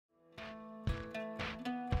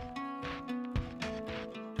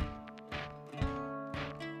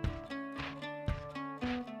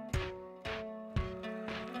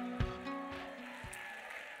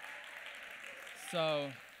So,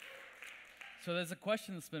 so there's a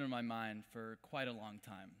question that's been in my mind for quite a long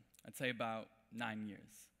time. I'd say about 9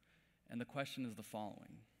 years. And the question is the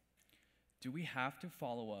following. Do we have to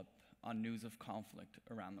follow up on news of conflict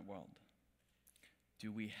around the world?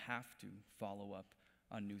 Do we have to follow up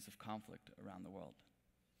on news of conflict around the world?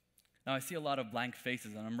 Now, I see a lot of blank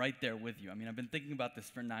faces, and I'm right there with you. I mean, I've been thinking about this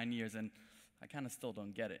for 9 years, and I kind of still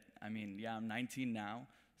don't get it. I mean, yeah, I'm 19 now,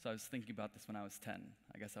 so I was thinking about this when I was 10.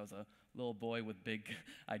 I guess I was a little boy with big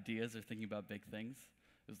ideas or thinking about big things.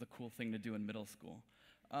 It was the cool thing to do in middle school.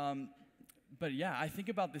 But yeah, I think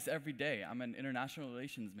about this every day. I'm an international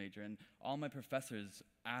relations major, and all my professors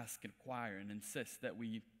ask and inquire and insist that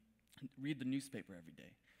we read the newspaper every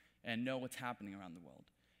day and know what's happening around the world.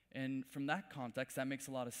 And from that context, that makes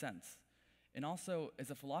a lot of sense. And also, as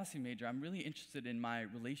a philosophy major, I'm really interested in my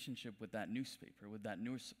relationship with that newspaper, with that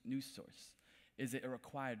news source. Is it a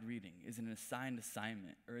required reading? Is it an assigned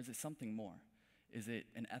assignment? Or is it something more? Is it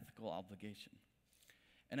an ethical obligation?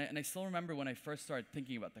 And I still remember when I first started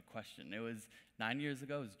thinking about the question. It was 9 years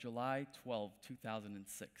ago. It was July 12,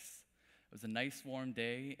 2006. It was a nice warm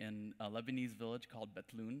day in a Lebanese village called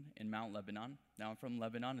Betloun in Mount Lebanon. Now I'm from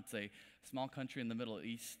Lebanon. It's a small country in the Middle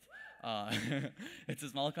East. It's a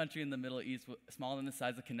small country in the Middle East, smaller than the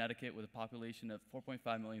size of Connecticut, with a population of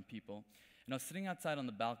 4.5 million people. And I was sitting outside on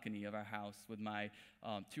the balcony of our house with my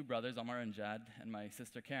two brothers, Omar and Jad, and my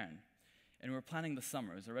sister Karen. And we were planning the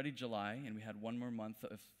summer. It was already July, and we had one more month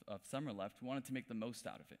of summer left. We wanted to make the most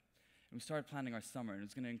out of it. And we started planning our summer, and it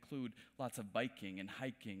was going to include lots of biking and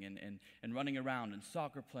hiking and running around and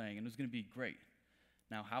soccer playing, and it was going to be great.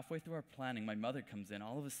 Now, halfway through our planning, my mother comes in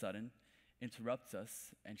all of a sudden, interrupts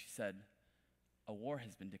us, and she said, "A war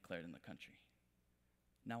has been declared in the country."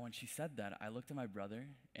 Now, when she said that, I looked at my brother,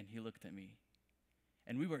 and he looked at me.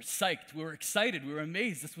 And we were psyched, we were excited, we were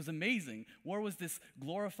amazed. This was amazing. War was this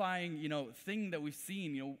glorifying, thing that we've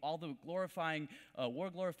seen. All the glorifying,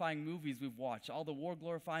 war-glorifying movies we've watched, all the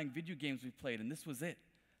war-glorifying video games we've played, and this was it.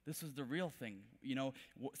 This was the real thing.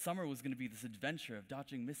 Summer was going to be this adventure of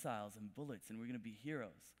dodging missiles and bullets, and we're going to be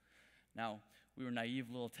heroes. Now, we were naive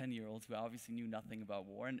little 10-year-olds who obviously knew nothing about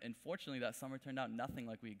war, and fortunately that summer turned out nothing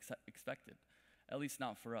like we expected, at least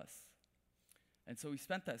not for us. And so we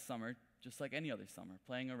spent that summer just like any other summer,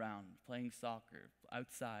 playing around, playing soccer,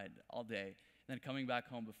 outside all day, and then coming back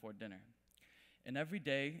home before dinner. And every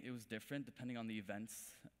day it was different depending on the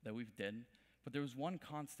events that we did, but there was one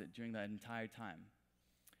constant during that entire time.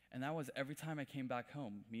 And that was every time I came back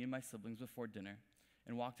home, me and my siblings before dinner,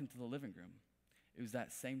 and walked into the living room, it was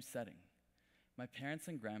that same setting. My parents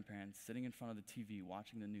and grandparents sitting in front of the TV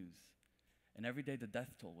watching the news. And every day the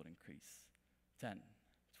death toll would increase. 10,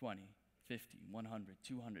 20, 50, 100,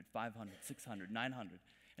 200, 500, 600, 900.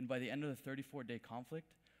 And by the end of the 34-day conflict,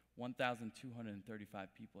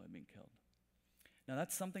 1,235 people had been killed. Now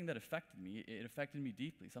that's something that affected me. It affected me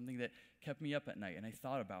deeply, something that kept me up at night and I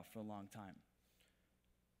thought about for a long time.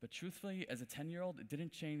 But truthfully, as a 10-year-old, it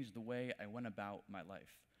didn't change the way I went about my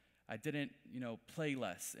life. I didn't, play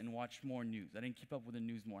less and watch more news. I didn't keep up with the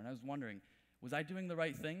news more. And I was wondering, was I doing the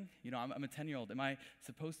right thing? I'm a 10-year-old. Am I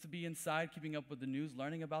supposed to be inside keeping up with the news,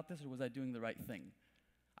 learning about this, or was I doing the right thing?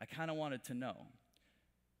 I kind of wanted to know.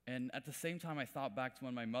 And at the same time, I thought back to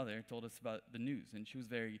when my mother told us about the news, and she was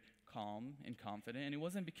very calm and confident, and it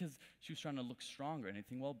wasn't because she was trying to look strong or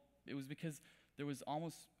anything. Well, it was because there was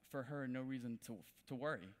almost, for her, no reason to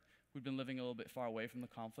worry. We'd been living a little bit far away from the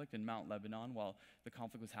conflict in Mount Lebanon while the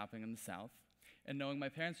conflict was happening in the south. And knowing my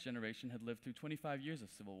parents' generation had lived through 25 years of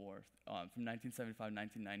civil war from 1975 to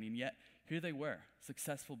 1990, and yet here they were,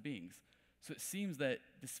 successful beings. So it seems that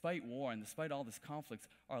despite war and despite all this conflict,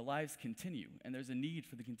 our lives continue, and there's a need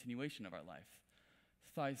for the continuation of our life.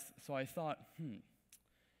 So I thought,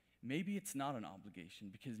 maybe it's not an obligation,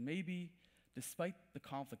 because maybe despite the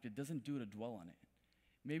conflict, it doesn't do to dwell on it.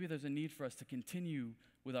 Maybe there's a need for us to continue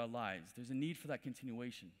with our lives. There's a need for that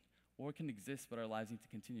continuation. War can exist, but our lives need to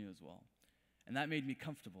continue as well. And that made me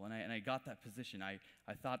comfortable, and I got that position. I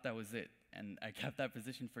thought that was it, and I kept that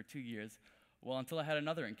position for 2 years, well, until I had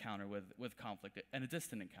another encounter with conflict, and a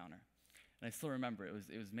distant encounter. And I still remember, it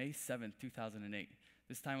was May 7th, 2008.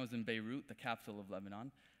 This time I was in Beirut, the capital of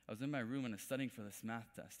Lebanon. I was in my room and I was studying for this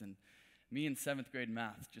math test, and me and 7th grade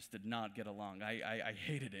math just did not get along. I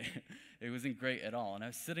hated it. It wasn't great at all. And I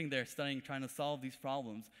was sitting there studying, trying to solve these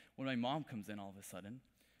problems, when my mom comes in all of a sudden,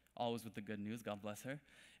 always with the good news, God bless her.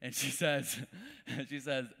 And she says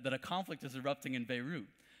that a conflict is erupting in Beirut.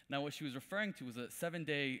 Now, what she was referring to was a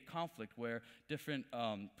 7-day conflict where different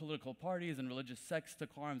political parties and religious sects took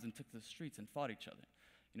arms and took to the streets and fought each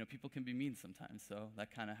other. People can be mean sometimes, so that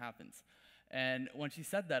kind of happens. And when she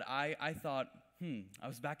said that, I thought, I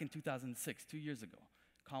was back in 2006, 2 years ago.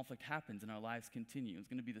 Conflict happens and our lives continue. It's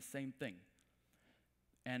going to be the same thing.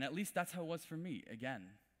 And at least that's how it was for me, again,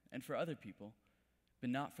 and for other people, but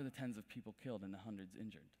not for the tens of people killed and the hundreds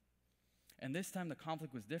injured. And this time the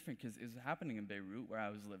conflict was different because it was happening in Beirut, where I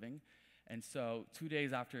was living. And so 2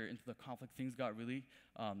 days after into the conflict, things got really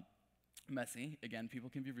messy. Again, people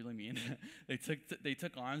can be really mean. They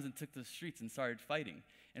took arms and took the streets and started fighting.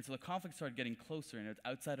 And so the conflict started getting closer, and it was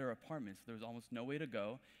outside our apartments. There was almost no way to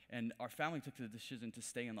go, and our family took the decision to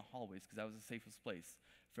stay in the hallways because that was the safest place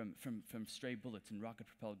from stray bullets and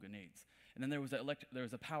rocket-propelled grenades. And then there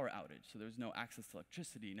was a power outage, so there was no access to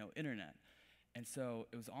electricity, no internet. And so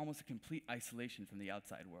it was almost a complete isolation from the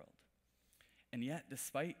outside world. And yet,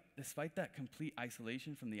 despite that complete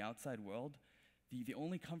isolation from the outside world, the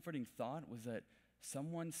only comforting thought was that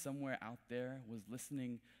someone somewhere out there was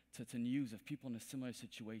listening to news of people in a similar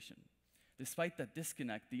situation. Despite that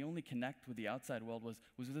disconnect, the only connect with the outside world was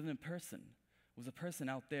within a person, was a person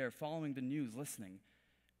out there following the news, listening,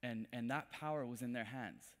 and that power was in their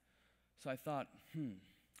hands. So I thought,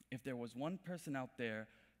 if there was one person out there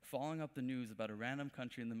following up the news about a random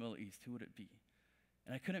country in the Middle East, who would it be?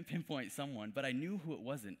 And I couldn't pinpoint someone, but I knew who it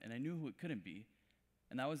wasn't, and I knew who it couldn't be,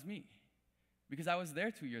 and that was me. Because I was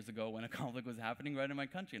there 2 years ago when a conflict was happening right in my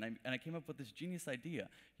country, and I came up with this genius idea.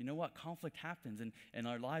 You know what? Conflict happens, and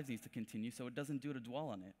our lives needs to continue, so it doesn't do to dwell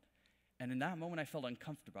on it. And in that moment, I felt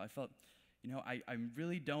uncomfortable. I felt, I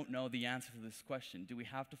really don't know the answer to this question. Do we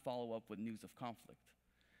have to follow up with news of conflict?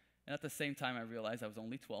 And at the same time, I realized I was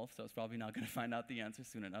only 12, so I was probably not going to find out the answer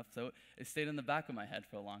soon enough, so it stayed in the back of my head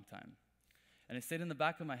for a long time. And it stayed in the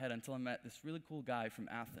back of my head until I met this really cool guy from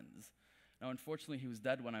Athens. Now, unfortunately, he was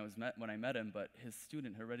dead when I met him, but his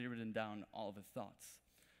student had already written down all of his thoughts.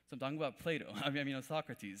 So I'm talking about Plato,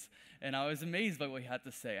 Socrates. And I was amazed by what he had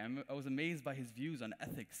to say. I was amazed by his views on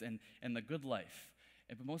ethics and the good life.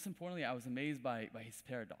 But most importantly, I was amazed by his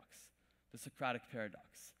paradox, the Socratic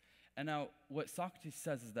paradox. And now, what Socrates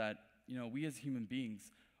says is that, we as human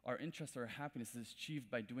beings, our interest or our happiness is achieved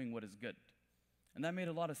by doing what is good. And that made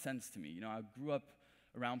a lot of sense to me. I grew up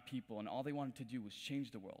around people, and all they wanted to do was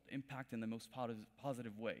change the world, impact in the most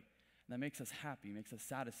positive way. And that makes us happy, makes us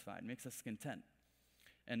satisfied, makes us content.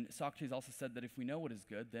 And Socrates also said that if we know what is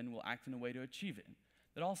good, then we'll act in a way to achieve it.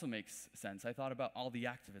 That also makes sense. I thought about all the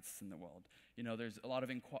activists in the world. There's a lot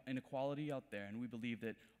of inequality out there, and we believe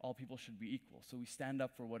that all people should be equal. So we stand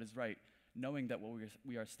up for what is right, knowing that what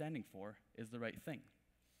we are standing for is the right thing.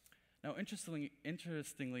 Now, interestingly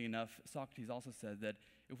enough, Socrates also said that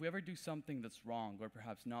if we ever do something that's wrong or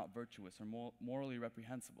perhaps not virtuous or morally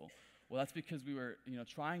reprehensible, well, that's because we were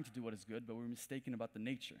trying to do what is good, but we were mistaken about the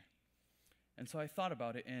nature. And so I thought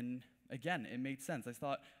about it, and again, it made sense. I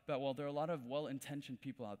thought about, there are a lot of well-intentioned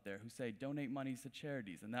people out there who say donate monies to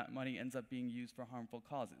charities, and that money ends up being used for harmful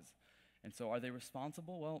causes. And so are they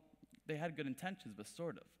responsible? Well, they had good intentions, but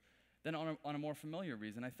sort of. Then on a more familiar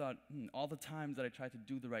reason, I thought, all the times that I tried to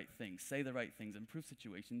do the right things, say the right things, improve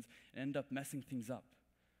situations, and end up messing things up.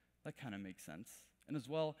 That kind of makes sense. And as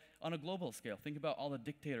well, on a global scale, think about all the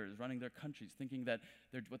dictators running their countries, thinking that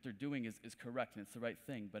what they're doing is correct and it's the right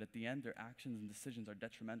thing, but at the end, their actions and decisions are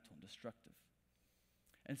detrimental and destructive.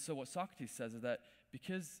 And so what Socrates says is that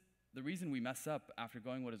because the reason we mess up after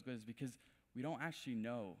going what is good is because we don't actually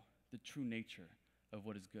know the true nature of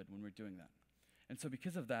what is good when we're doing that. And so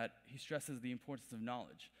because of that, he stresses the importance of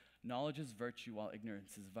knowledge. Knowledge is virtue while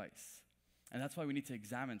ignorance is vice. And that's why we need to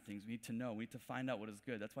examine things. We need to know. We need to find out what is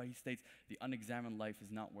good. That's why he states the unexamined life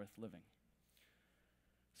is not worth living.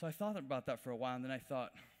 So I thought about that for a while, and then I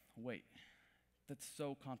thought, wait, that's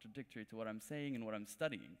so contradictory to what I'm saying and what I'm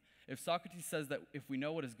studying. If Socrates says that if we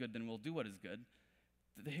know what is good, then we'll do what is good,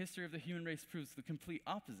 the history of the human race proves the complete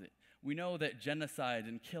opposite. We know that genocide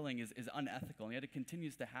and killing is unethical, and yet it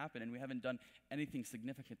continues to happen, and we haven't done anything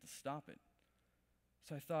significant to stop it.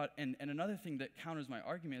 So I thought, and another thing that counters my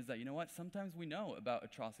argument is that, sometimes we know about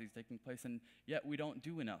atrocities taking place, and yet we don't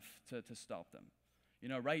do enough to stop them.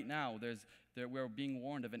 Right now, we're being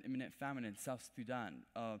warned of an imminent famine in South Sudan.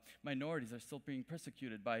 Minorities are still being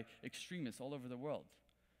persecuted by extremists all over the world.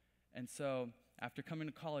 And so, after coming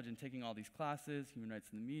to college and taking all these classes, human rights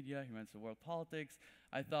in the media, human rights in world politics,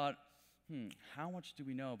 I thought, how much do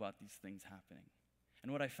we know about these things happening?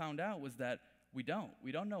 And what I found out was that we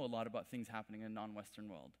don't know a lot about things happening in the non-Western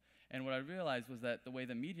world. And what I realized was that the way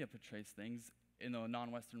the media portrays things in the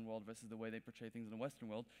non-Western world versus the way they portray things in the Western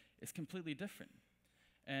world is completely different.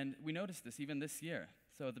 And we noticed this even this year.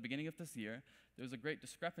 So at the beginning of this year, there was a great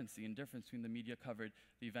discrepancy and difference between the media covered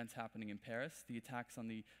the events happening in Paris, the attacks on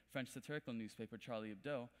the French satirical newspaper Charlie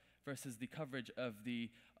Hebdo, versus the coverage of the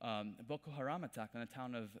Boko Haram attack on the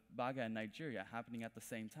town of Baga in Nigeria happening at the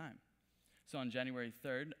same time. So on January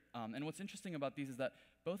 3rd, and what's interesting about these is that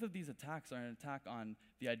both of these attacks are an attack on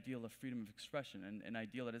the ideal of freedom of expression, an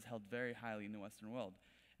ideal that is held very highly in the Western world.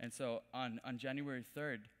 And so on January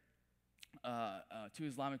 3rd, two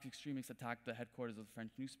Islamic extremists attacked the headquarters of the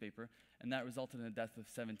French newspaper, and that resulted in the death of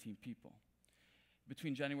 17 people.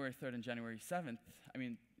 Between January 3rd and January 7th,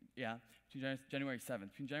 between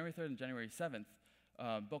January 3rd and January 7th,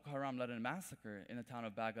 Boko Haram led a massacre in the town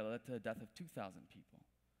of Baga that led to the death of 2,000 people.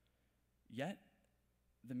 Yet,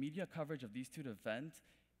 the media coverage of these two events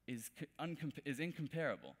is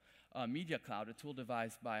incomparable. Media Cloud, a tool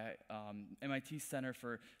devised by MIT's Center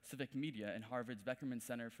for Civic Media and Harvard's Beckerman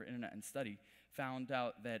Center for Internet and Study, found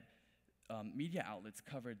out that media outlets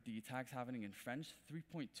covered the attacks happening in French,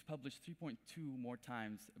 published 3.2 more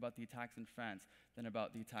times about the attacks in France than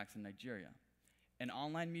about the attacks in Nigeria. And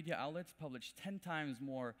online media outlets published 10 times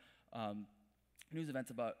more news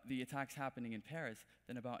events about the attacks happening in Paris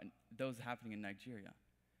than about those happening in Nigeria.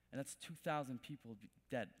 And that's 2,000 people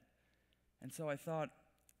dead. And so I thought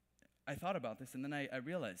about this, and then I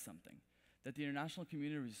realized something, that the international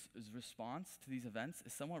community's response to these events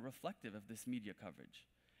is somewhat reflective of this media coverage.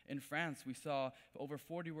 In France, we saw over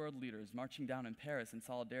 40 world leaders marching down in Paris in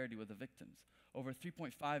solidarity with the victims. Over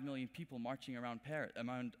 3.5 million people marching around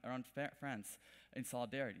France in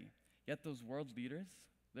solidarity. Yet those world leaders,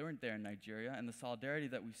 they weren't there in Nigeria, and the solidarity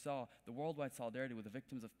that we saw, the worldwide solidarity with the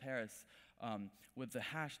victims of Paris, with the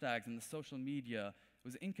hashtags and the social media,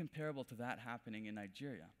 was incomparable to that happening in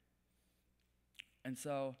Nigeria. And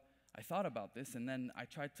so I thought about this, and then I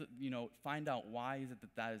tried to, find out why is it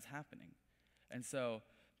that is happening. And so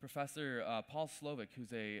Professor Paul Slovic,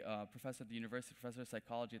 who's a professor of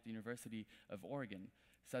psychology at the University of Oregon,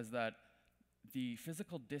 says that the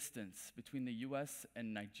physical distance between the U.S.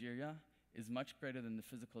 and Nigeria is much greater than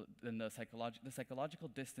the psychological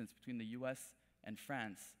distance between the U.S. and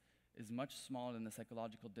France is much smaller than the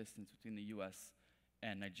psychological distance between the U.S.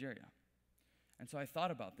 and Nigeria. And so I thought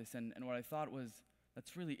about this, and what I thought was,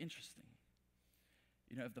 that's really interesting.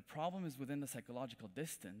 If the problem is within the psychological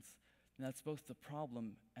distance, then that's both the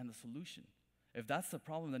problem and the solution. If that's the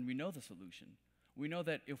problem, then we know the solution. We know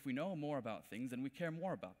that if we know more about things, then we care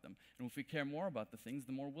more about them. And if we care more about the things,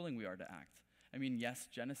 the more willing we are to act. Yes,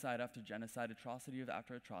 genocide after genocide, atrocity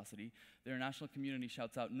after atrocity, the international community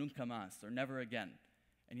shouts out, nunca más, or never again.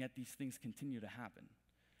 And yet these things continue to happen.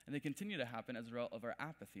 And they continue to happen as a result of our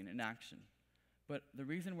apathy and inaction. But the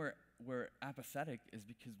reason we're apathetic is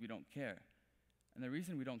because we don't care. And the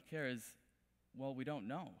reason we don't care is, well, we don't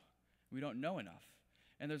know. We don't know enough.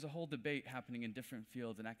 And there's a whole debate happening in different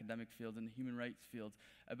fields, in academic fields, in the human rights fields,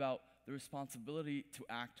 about the responsibility to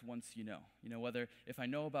act once you know. Whether if I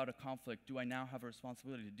know about a conflict, do I now have a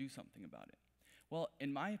responsibility to do something about it? Well,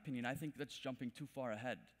 in my opinion, I think that's jumping too far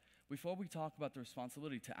ahead. Before we talk about the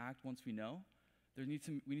responsibility to act once we know, we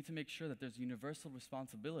need to make sure that there's universal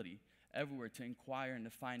responsibility everywhere to inquire and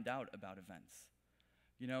to find out about events.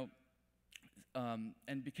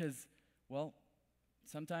 And because, well,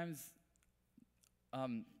 sometimes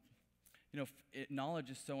knowledge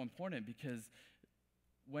is so important, because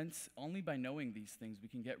only by knowing these things we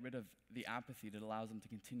can get rid of the apathy that allows them to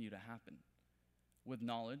continue to happen. With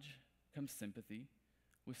knowledge comes sympathy.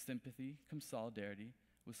 With sympathy comes solidarity.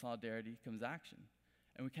 With solidarity comes action.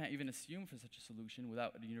 And we can't even assume for such a solution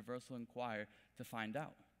without a universal inquiry to find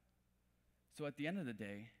out. So at the end of the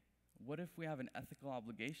day, what if we have an ethical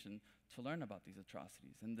obligation to learn about these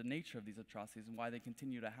atrocities and the nature of these atrocities and why they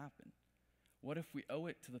continue to happen? What if we owe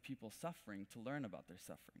it to the people suffering to learn about their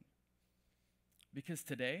suffering? Because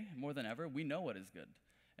today, more than ever, we know what is good.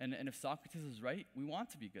 And if Socrates is right, we want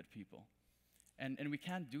to be good people. And we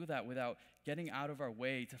can't do that without getting out of our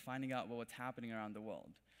way to finding out what's happening around the world.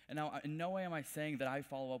 And now, in no way am I saying that I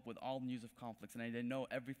follow up with all news of conflicts and I know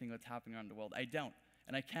everything that's happening around the world. I don't,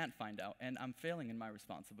 and I can't find out, and I'm failing in my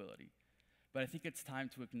responsibility. But I think it's time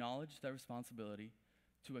to acknowledge that responsibility,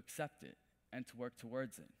 to accept it, and to work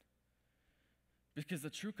towards it. Because the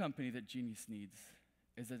true company that genius needs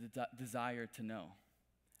is a desire to know.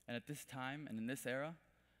 And at this time and in this era,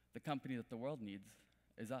 the company that the world needs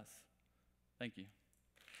is us. Thank you.